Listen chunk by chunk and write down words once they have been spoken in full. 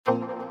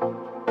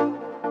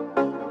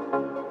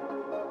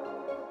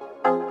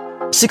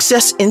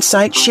Success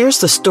Insight shares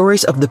the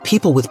stories of the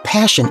people with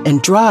passion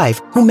and drive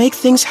who make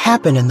things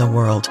happen in the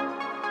world.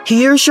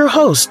 Here's your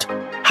host,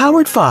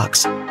 Howard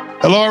Fox.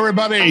 Hello,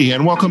 everybody,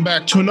 and welcome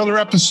back to another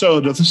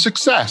episode of the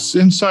Success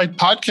Insight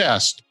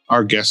podcast.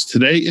 Our guest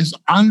today is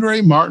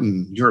Andrée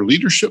Martin, your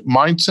leadership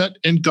mindset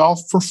and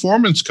golf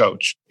performance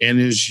coach. And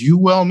as you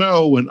well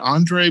know, when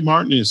Andrée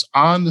Martin is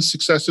on the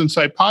Success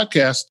Insight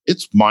podcast,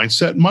 it's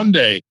Mindset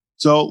Monday.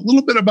 So a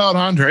little bit about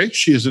Andrée.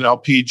 She is an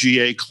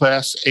LPGA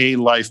Class A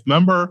Life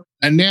member,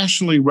 a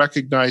nationally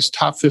recognized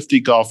top 50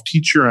 golf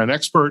teacher and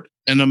expert,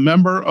 and a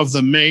member of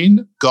the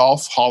Maine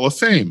Golf Hall of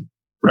Fame.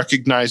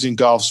 Recognizing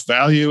golf's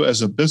value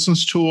as a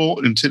business tool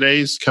in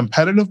today's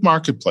competitive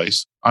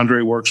marketplace,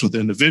 Andrée works with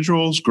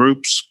individuals,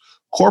 groups,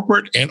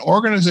 corporate, and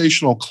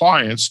organizational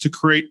clients to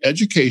create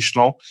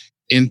educational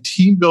and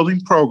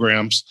team-building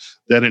programs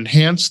that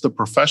enhance the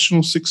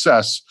professional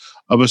success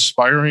of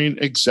aspiring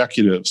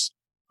executives.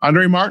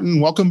 Andrée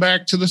Martin, welcome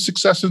back to the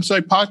Success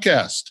Insight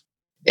podcast.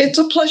 It's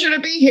a pleasure to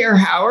be here,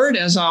 Howard,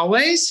 as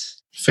always.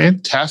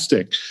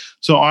 Fantastic.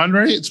 So,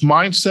 Andrée, it's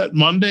Mindset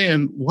Monday,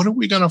 and what are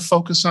we going to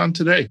focus on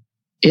today?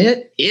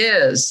 It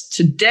is.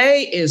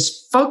 Today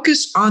is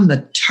focus on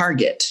the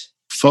target.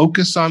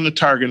 Focus on the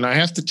target. And I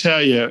have to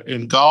tell you,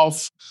 in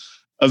golf,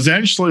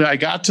 eventually I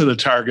got to the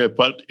target,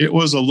 but it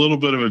was a little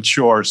bit of a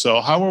chore. So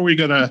how are we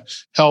going to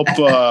help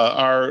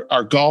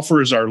our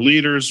golfers, our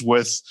leaders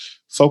with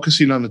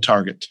focusing on the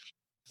target?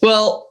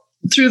 Well,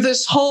 through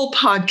this whole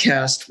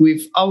podcast,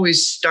 we've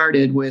always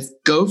started with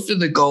go for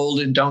the gold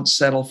and don't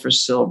settle for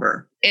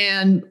silver.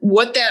 And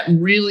what that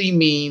really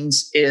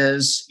means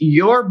is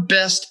your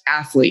best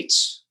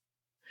athletes,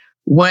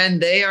 when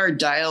they are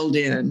dialed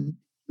in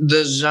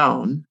the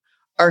zone,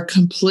 are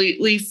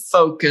completely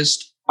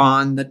focused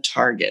on the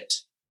target.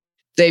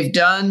 They've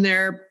done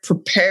their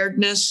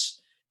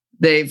preparedness.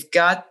 They've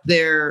got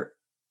their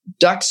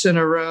ducks in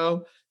a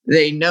row.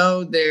 They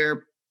know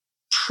their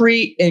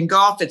in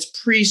golf, it's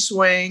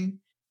pre-swing,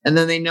 and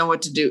then they know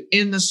what to do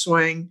in the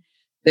swing.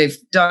 They've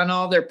done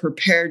all their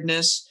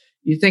preparedness.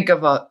 You think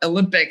of an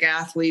Olympic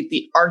athlete,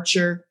 the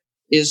archer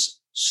is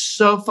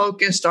so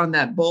focused on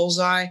that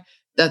bullseye.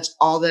 That's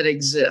all that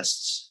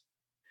exists.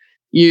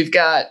 You've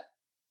got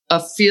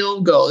a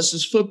field goal. This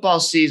is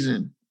football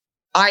season.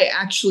 I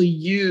actually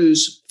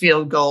use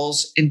field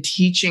goals in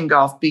teaching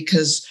golf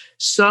because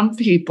some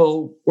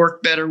people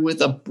work better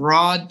with a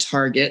broad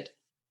target,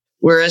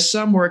 whereas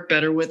some work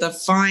better with a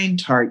fine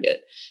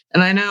target.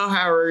 And I know,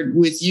 Howard,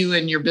 with you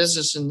and your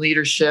business and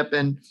leadership,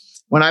 and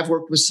when I've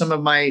worked with some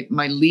of my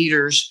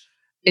leaders,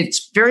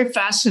 it's very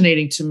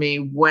fascinating to me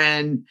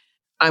when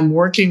I'm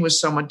working with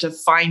someone to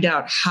find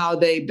out how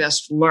they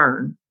best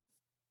learn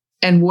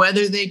and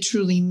whether they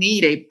truly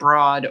need a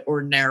broad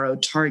or narrow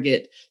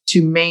target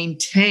to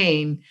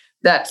maintain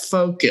that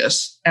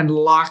focus and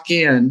lock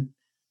in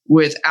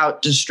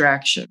without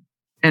distraction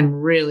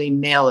and really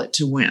nail it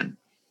to win.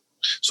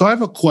 So I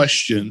have a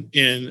question.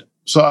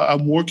 So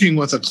I'm working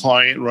with a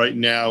client right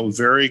now,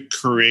 very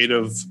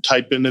creative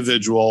type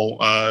individual,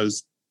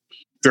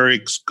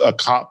 very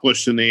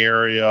accomplished in the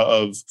area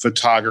of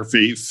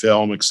photography,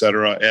 film, et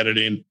cetera,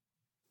 editing.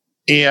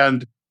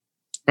 And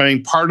I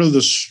mean, part of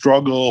the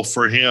struggle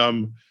for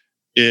him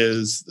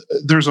is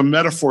there's a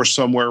metaphor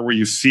somewhere where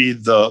you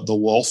feed the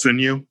wolf in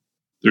you.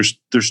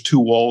 There's two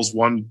wolves.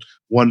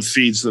 One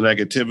feeds the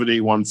negativity,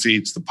 one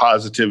feeds the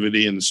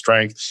positivity and the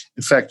strength.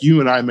 In fact, you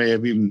and I may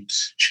have even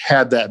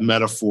had that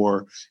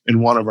metaphor in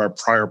one of our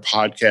prior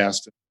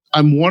podcasts.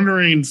 I'm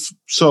wondering,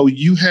 so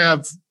you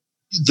have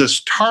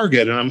this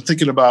target, and I'm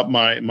thinking about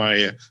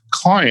my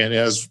client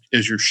as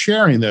you're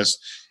sharing this,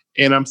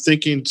 and I'm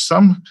thinking,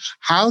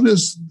 how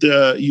does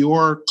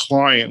your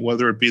client,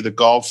 whether it be the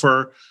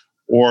golfer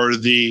or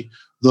the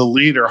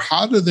leader,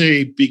 how do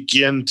they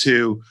begin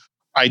to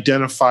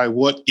identify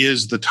what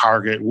is the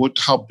target?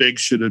 How big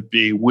should it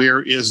be?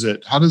 Where is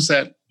it? How does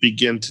that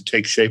begin to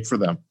take shape for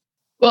them?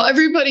 Well,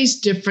 everybody's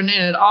different,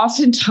 and it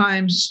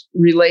oftentimes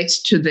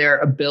relates to their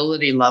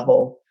ability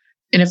level.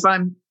 And if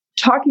I'm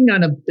talking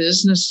on a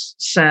business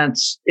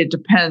sense, it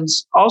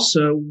depends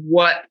also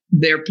what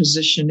their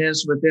position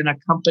is within a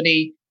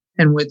company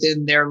and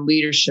within their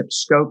leadership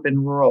scope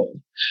and role.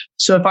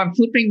 So if I'm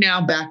flipping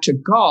now back to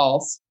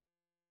golf,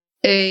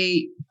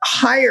 a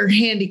higher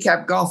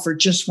handicap golfer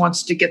just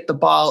wants to get the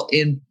ball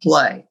in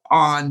play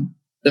on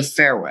the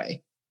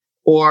fairway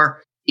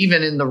or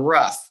even in the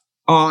rough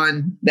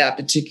on that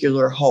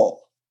particular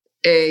hole.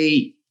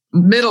 A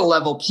middle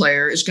level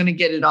player is going to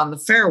get it on the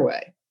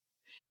fairway.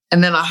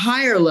 And then a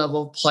higher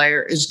level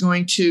player is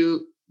going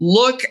to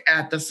look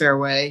at the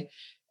fairway,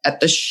 at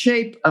the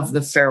shape of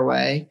the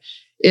fairway.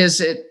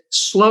 Is it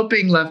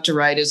sloping left to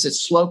right? Is it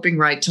sloping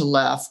right to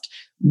left?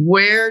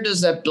 Where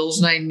does that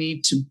bullseye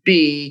need to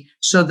be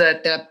so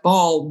that that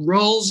ball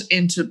rolls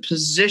into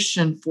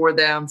position for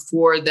them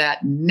for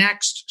that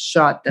next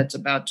shot that's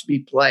about to be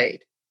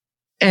played?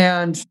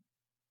 And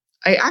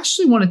I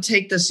actually want to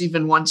take this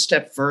even one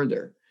step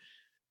further.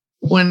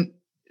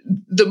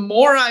 The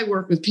more I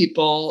work with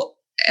people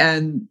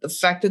and the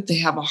fact that they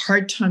have a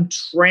hard time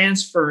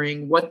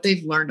transferring what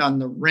they've learned on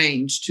the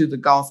range to the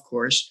golf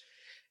course,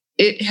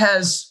 it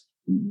has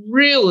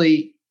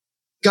really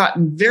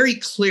gotten very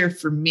clear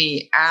for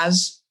me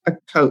as a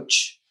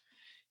coach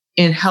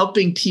in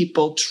helping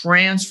people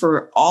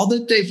transfer all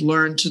that they've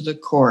learned to the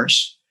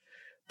course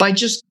by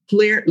just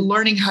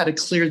learning how to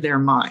clear their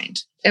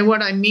mind. And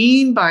what I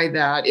mean by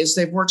that is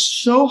they've worked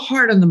so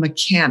hard on the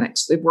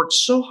mechanics. They've worked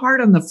so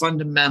hard on the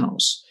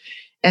fundamentals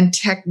and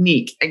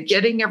technique and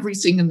getting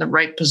everything in the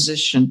right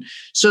position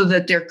so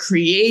that they're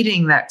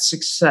creating that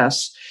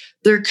success.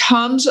 There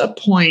comes a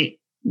point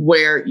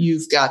where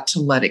you've got to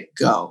let it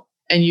go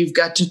and you've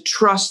got to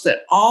trust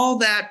that all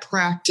that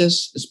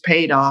practice is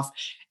paid off.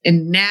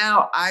 And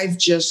now I've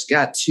just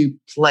got to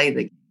play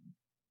the game.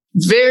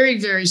 Very,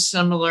 very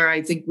similar.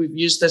 I think we've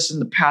used this in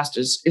the past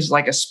is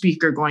like a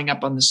speaker going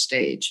up on the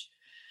stage.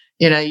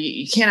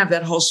 You can't have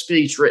that whole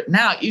speech written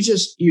out.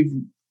 You've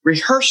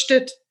rehearsed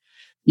it.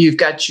 You've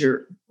got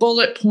your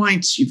bullet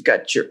points. You've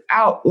got your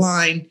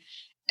outline,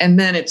 and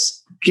then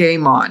it's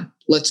game on.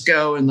 Let's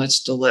go and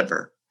let's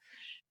deliver.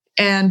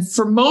 And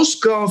for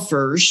most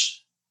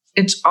golfers,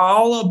 it's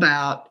all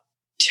about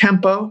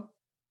tempo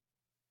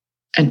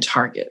and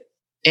target.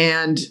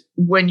 And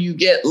when you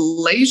get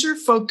laser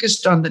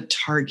focused on the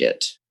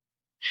target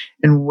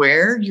and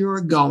where you're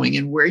going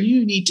and where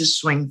you need to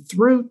swing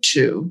through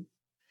to,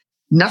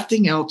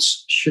 nothing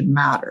else should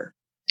matter.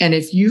 And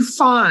if you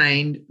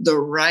find the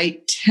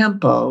right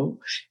tempo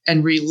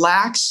and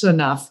relax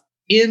enough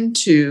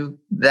into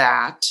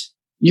that,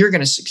 you're going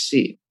to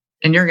succeed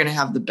and you're going to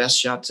have the best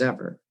shots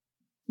ever.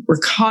 We're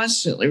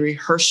constantly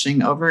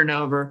rehearsing over and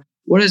over.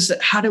 What is it?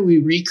 How do we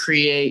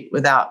recreate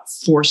without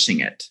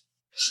forcing it?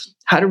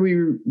 How do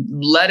we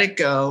let it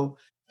go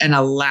and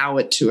allow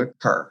it to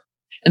occur?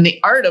 And the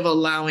art of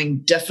allowing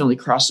definitely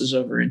crosses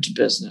over into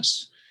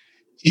business.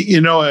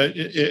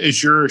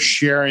 As you're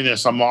sharing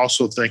this, I'm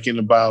also thinking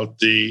about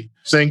the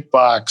think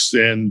box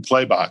and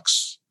play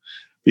box,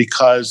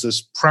 because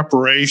this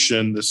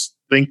preparation, this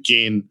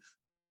thinking,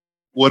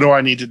 what do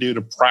I need to do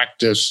to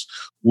practice?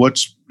 What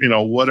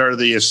are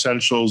the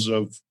essentials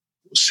of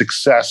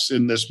success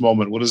in this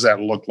moment? What does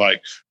that look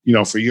like?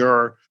 For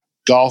your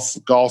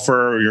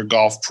golfer or your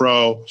golf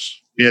pro,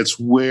 it's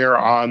where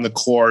on the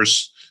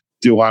course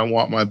do I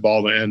want my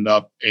ball to end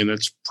up? And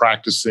it's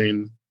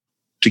practicing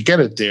to get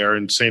it there.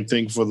 And same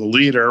thing for the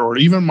leader or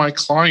even my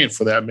client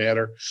for that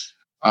matter.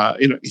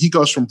 He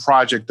goes from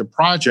project to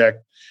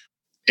project,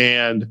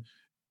 and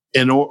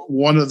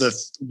one of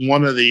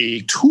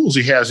the tools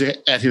he has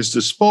at his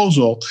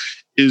disposal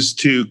is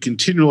to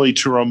continually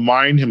to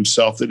remind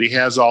himself that he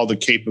has all the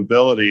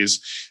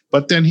capabilities,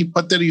 but then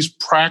he's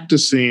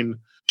practicing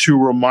to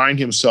remind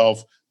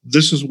himself,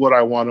 this is what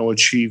I want to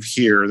achieve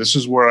here. This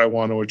is what I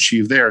want to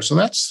achieve there. So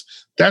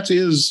that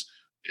is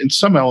in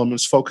some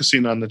elements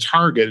focusing on the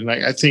target. And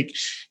I think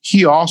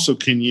he also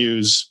can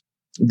use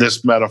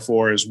this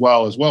metaphor as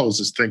well as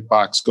this think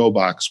box, go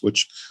box,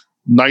 which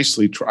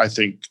nicely, I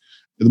think,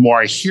 the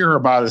more I hear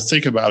about it,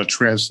 think about it,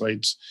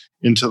 translates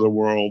into the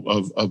world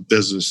of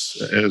business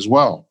as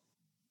well.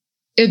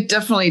 It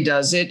definitely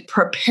does. It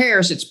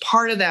prepares. It's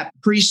part of that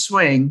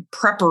pre-swing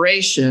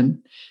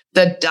preparation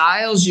that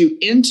dials you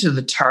into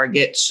the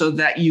target so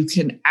that you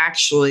can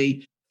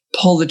actually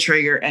pull the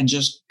trigger and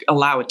just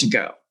allow it to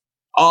go.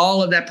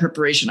 All of that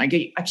preparation. I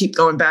keep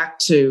going back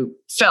to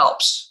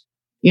Phelps.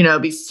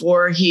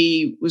 Before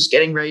he was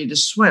getting ready to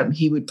swim,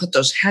 he would put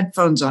those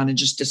headphones on and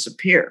just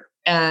disappear.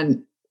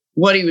 And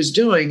what he was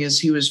doing is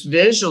he was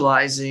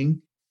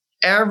visualizing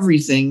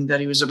everything that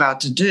he was about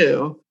to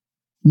do.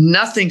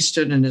 Nothing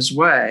stood in his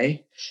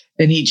way.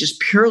 And he just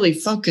purely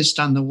focused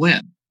on the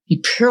win. He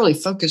purely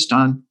focused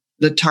on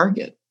the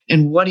target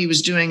and what he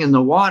was doing in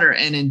the water.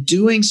 And in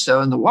doing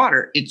so in the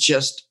water,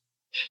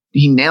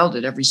 he nailed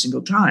it every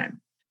single time.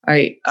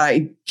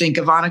 I think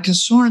of Annika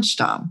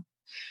Sorenstam,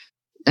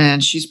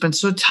 and she's been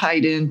so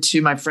tied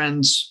into my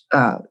friends,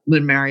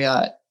 Lynn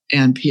Marriott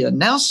and Pia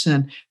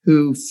Nelson,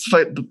 who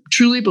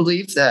truly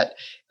believe that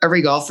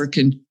every golfer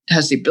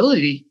has the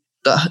ability,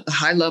 the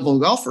high level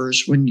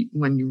golfers, when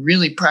you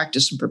really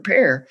practice and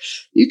prepare,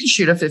 you can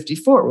shoot a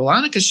 54. Well,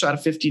 Annika shot a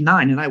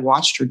 59 and I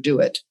watched her do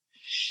it.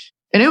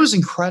 And it was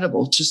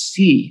incredible to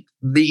see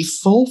the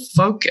full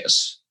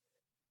focus,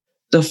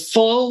 the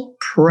full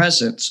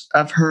presence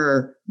of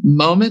her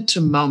moment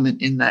to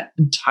moment in that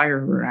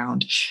entire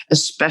round,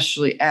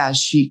 especially as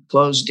she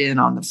closed in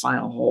on the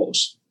final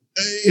holes.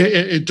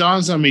 It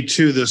dawns on me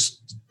too, this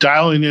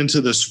dialing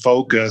into this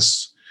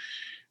focus.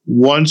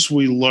 Once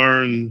we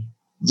learn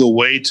the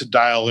way to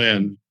dial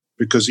in,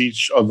 because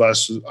each of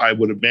us, I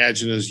would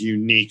imagine, is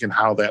unique in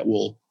how that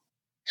will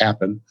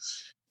happen,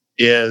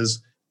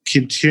 is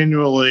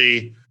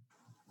continually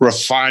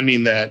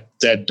refining that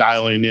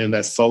dialing in,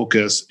 that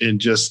focus, and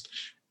just,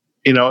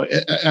 I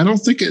don't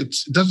think it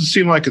doesn't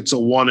seem like it's a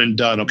one and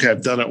done. Okay,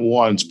 I've done it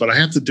once, but I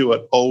have to do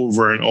it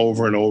over and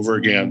over and over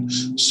again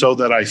so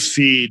that I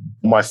feed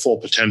my full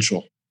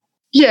potential.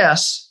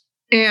 Yes.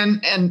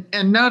 And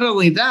not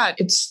only that,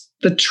 it's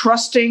the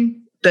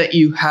trusting that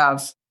you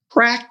have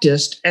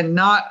practiced and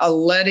not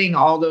letting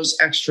all those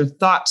extra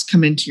thoughts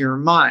come into your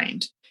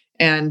mind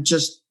and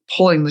just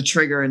pulling the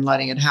trigger and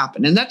letting it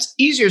happen. And that's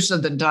easier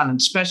said than done,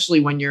 especially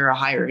when you're a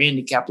higher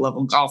handicap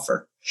level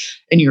golfer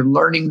and you're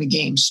learning the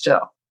game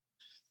still.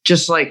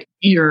 Just like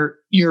you're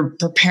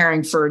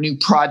preparing for a new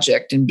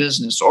project in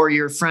business, or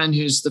your friend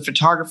who's the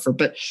photographer.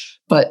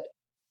 But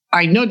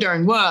I know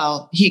darn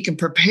well he can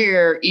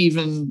prepare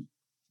even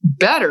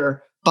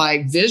better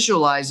by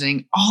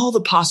visualizing all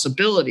the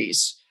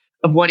possibilities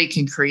of what he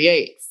can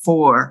create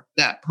for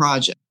that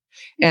project.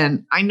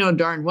 And I know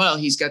darn well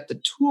he's got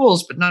the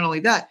tools, but not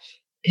only that,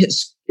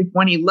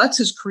 when he lets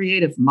his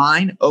creative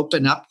mind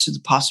open up to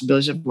the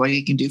possibilities of what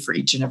he can do for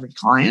each and every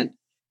client,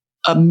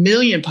 a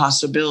million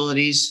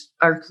possibilities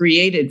are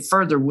created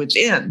further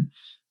within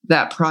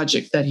that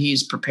project that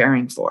he's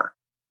preparing for.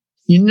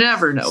 You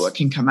never know what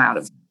can come out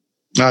of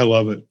it. I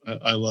love it.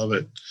 I love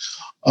it.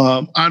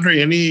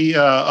 Andrée, any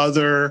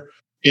other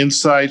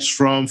insights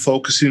from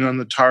focusing on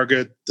the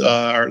target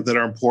that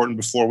are important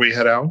before we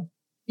head out?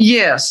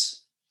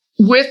 Yes.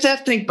 With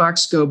that Think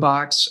Box, Go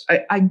Box,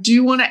 I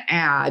do want to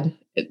add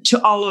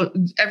to all of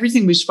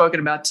everything we've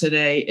spoken about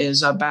today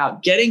is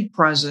about getting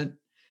present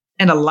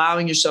and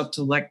allowing yourself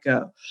to let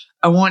go.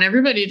 I want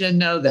everybody to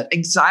know that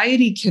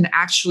anxiety can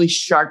actually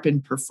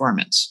sharpen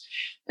performance.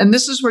 And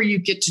this is where you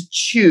get to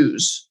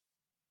choose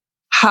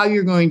how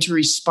you're going to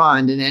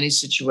respond in any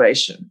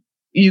situation.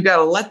 You got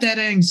to let that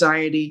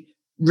anxiety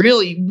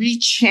really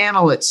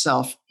rechannel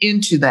itself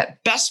into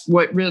that best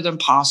rhythm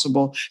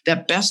possible,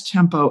 that best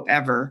tempo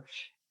ever,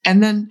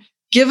 and then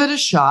give it a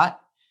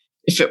shot.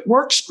 If it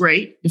works,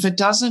 great. If it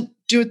doesn't,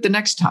 do it the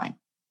next time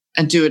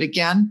and do it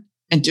again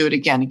and do it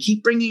again, and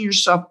keep bringing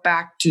yourself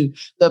back to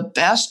the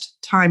best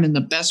time and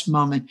the best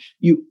moment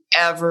you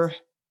ever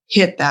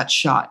hit that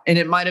shot. And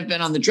it might have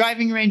been on the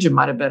driving range. It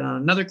might have been on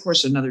another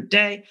course, another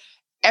day.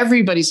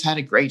 Everybody's had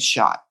a great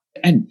shot.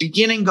 And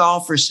beginning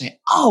golfers say,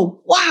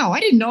 oh, wow, I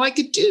didn't know I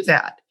could do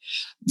that.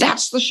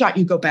 That's the shot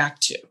you go back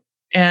to.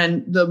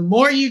 And the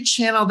more you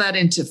channel that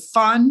into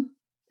fun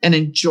and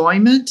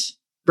enjoyment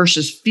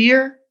versus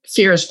fear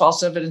is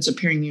false evidence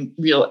appearing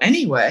real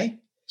anyway.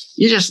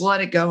 You just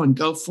let it go and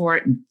go for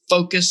it and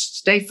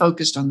stay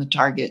focused on the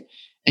target,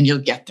 and you'll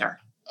get there.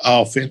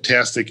 Oh,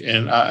 fantastic.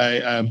 And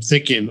I'm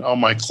thinking,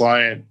 my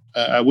client,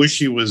 I wish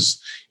he was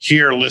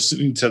here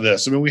listening to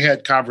this. I mean, we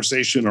had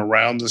conversation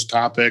around this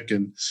topic,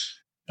 and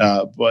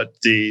but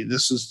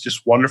this is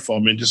just wonderful. I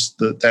mean, just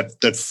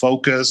that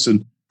focus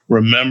and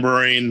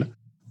remembering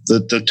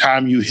the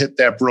time you hit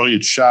that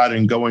brilliant shot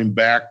and going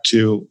back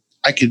to,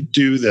 I could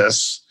do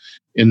this.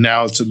 And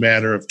now it's a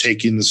matter of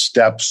taking the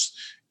steps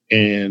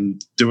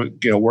and doing,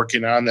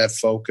 working on that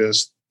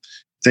focus,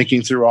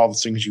 thinking through all the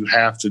things you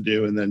have to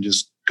do, and then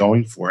just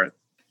going for it.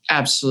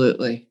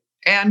 Absolutely.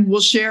 And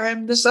we'll share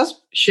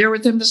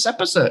with him this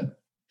episode.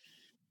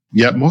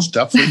 Yeah, most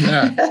definitely.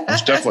 Yeah,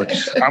 most definitely.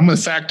 I'm going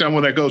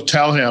to go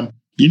tell him,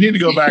 you need to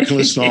go back and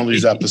listen to all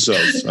these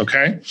episodes.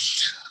 Okay.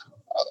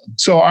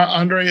 So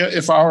Andrée,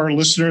 if our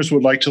listeners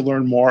would like to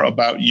learn more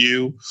about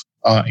you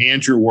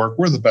and your work,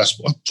 where are the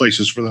best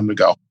places for them to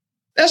go?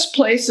 Best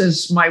place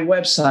is my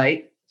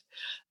website,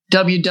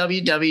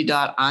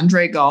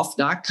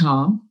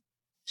 www.andreegolf.com.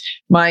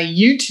 My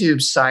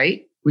YouTube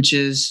site, which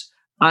is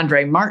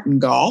Andrée Martin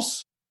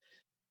Golf.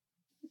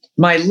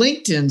 My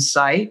LinkedIn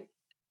site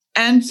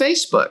and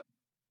Facebook.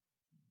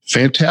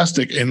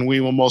 Fantastic. And we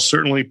will most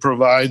certainly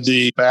provide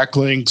the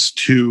backlinks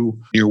to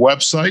your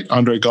website,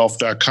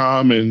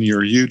 andreegolf.com, and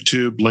your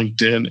YouTube,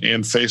 LinkedIn,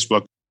 and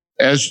Facebook.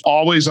 As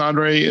always,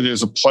 Andrée, it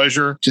is a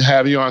pleasure to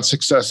have you on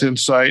Success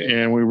Insight,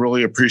 and we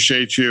really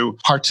appreciate you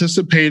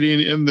participating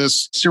in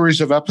this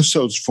series of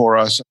episodes for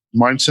us.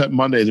 Mindset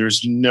Monday,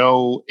 there's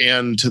no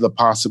end to the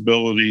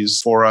possibilities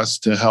for us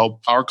to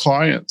help our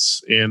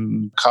clients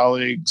and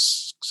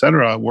colleagues, et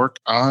cetera, work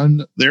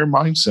on their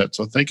mindset.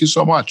 So thank you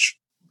so much.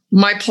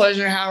 My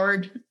pleasure,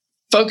 Howard.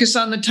 Focus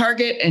on the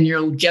target and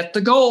you'll get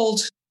the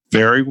gold.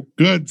 Very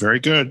good. Very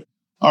good.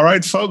 All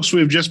right, folks,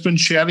 we've just been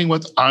chatting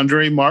with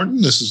Andrée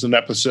Martin. This is an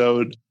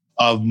episode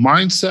of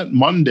Mindset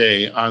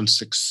Monday on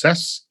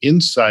Success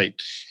Insight.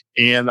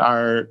 And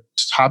our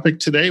topic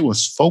today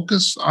was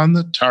focus on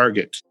the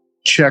target.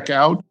 Check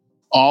out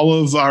all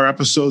of our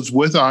episodes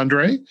with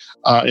Andrée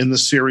in the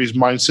series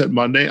Mindset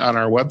Monday on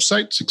our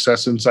website,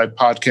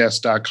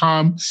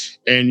 successinsightpodcast.com.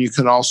 And you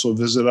can also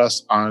visit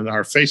us on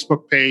our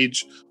Facebook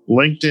page,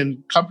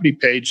 LinkedIn company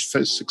page,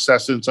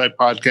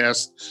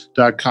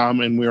 successinsightpodcast.com.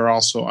 And we are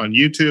also on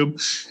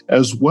YouTube,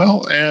 as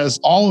well as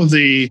all of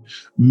the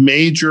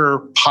major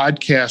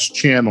podcast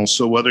channels.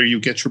 So whether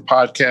you get your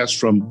podcast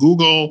from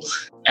Google,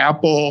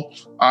 Apple,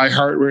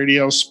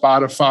 iHeartRadio,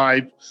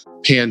 Spotify,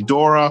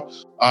 Pandora,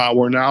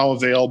 We're now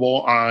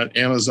available on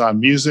Amazon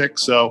Music.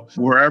 So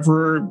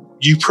wherever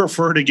you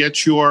prefer to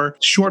get your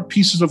short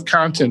pieces of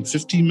content,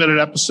 15-minute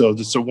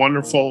episodes, it's a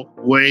wonderful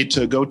way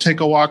to go take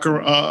a walk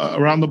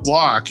around the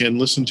block and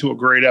listen to a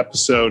great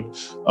episode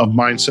of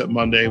Mindset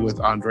Monday with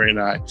Andrée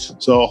and I.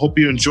 So I hope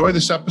you enjoy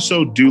this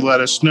episode. Do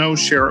let us know.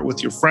 Share it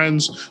with your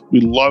friends.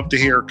 We'd love to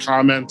hear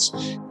comments,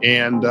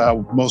 and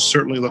most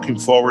certainly looking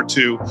forward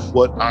to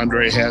what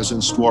Andrée has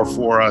in store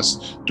for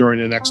us during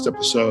the next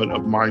episode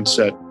of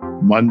Mindset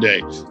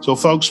Monday. So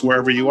folks,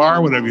 wherever you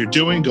are, whatever you're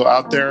doing, go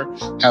out there,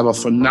 have a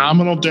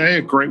phenomenal day,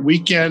 a great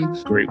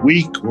weekend, great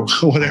week, or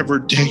whatever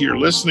day you're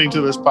listening to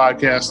this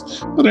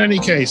podcast. But in any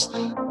case,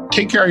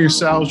 take care of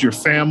yourselves, your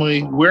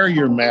family, wear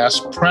your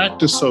mask,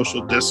 practice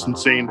social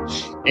distancing,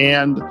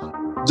 and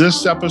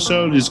this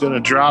episode is going to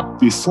drop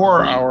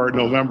before our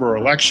November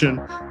election.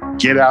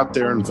 Get out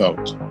there and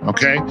vote,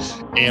 okay?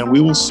 And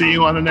we will see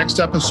you on the next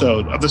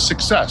episode of the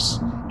Success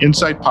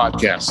Insight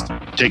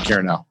Podcast. Take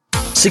care now.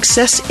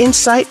 Success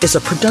Insight is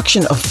a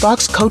production of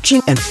Fox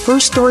Coaching and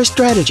First Story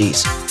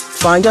Strategies.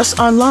 Find us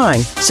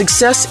online,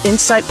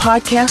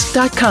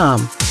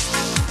 successinsightpodcast.com.